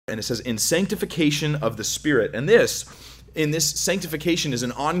And it says, in sanctification of the Spirit. And this sanctification is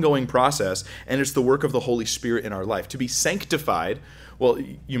an ongoing process, and it's the work of the Holy Spirit in our life. To be sanctified, well,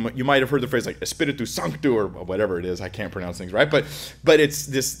 you might have heard the phrase like Espiritu Sancto or whatever it is. I can't pronounce things right, but it's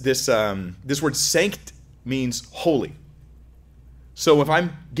this word sanct means holy. So if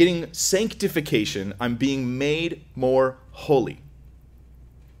I'm getting sanctification, I'm being made more holy.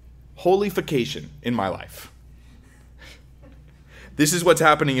 Holification in my life. This is what's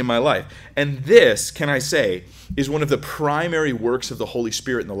happening in my life. And this, can I say, is one of the primary works of the Holy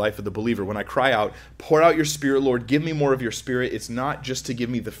Spirit in the life of the believer. When I cry out, pour out your Spirit, Lord, give me more of your Spirit, it's not just to give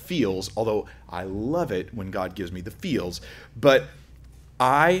me the feels, although I love it when God gives me the feels, but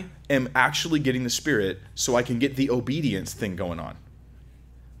I am actually getting the Spirit so I can get the obedience thing going on.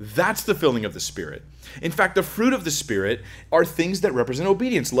 That's the filling of the Spirit. In fact, the fruit of the Spirit are things that represent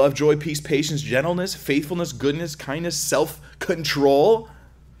obedience: love, joy, peace, patience, gentleness, faithfulness, goodness, kindness, self-control.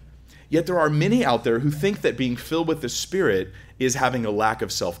 Yet there are many out there who think that being filled with the Spirit is having a lack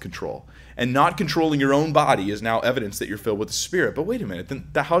of self-control. And not controlling your own body is now evidence that you're filled with the Spirit. But wait a minute, then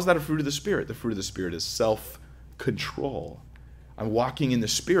how's that a fruit of the Spirit? The fruit of the Spirit is self-control. I'm walking in the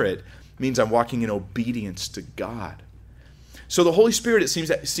Spirit means I'm walking in obedience to God. So the Holy Spirit, it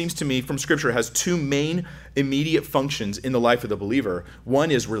seems to me from Scripture, has two main immediate functions in the life of the believer.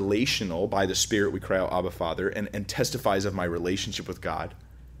 One is relational. By the Spirit we cry out, Abba, Father, and testifies of my relationship with God.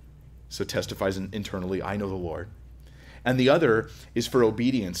 So testifies internally, I know the Lord. And the other is for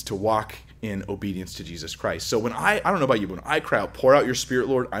obedience, to walk in obedience to Jesus Christ. So when I don't know about you, but when I cry out, pour out your Spirit,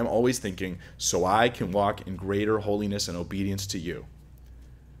 Lord, I'm always thinking, so I can walk in greater holiness and obedience to you.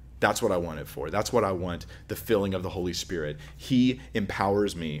 That's what I want it for. That's what I want, the filling of the Holy Spirit. He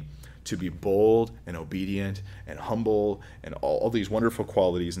empowers me to be bold and obedient and humble and all these wonderful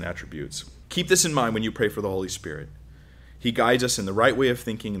qualities and attributes. Keep this in mind when you pray for the Holy Spirit. He guides us in the right way of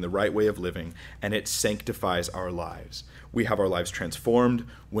thinking, in the right way of living, and it sanctifies our lives. We have our lives transformed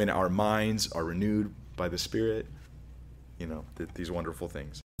when our minds are renewed by the Spirit. These wonderful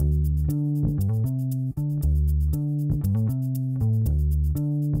things.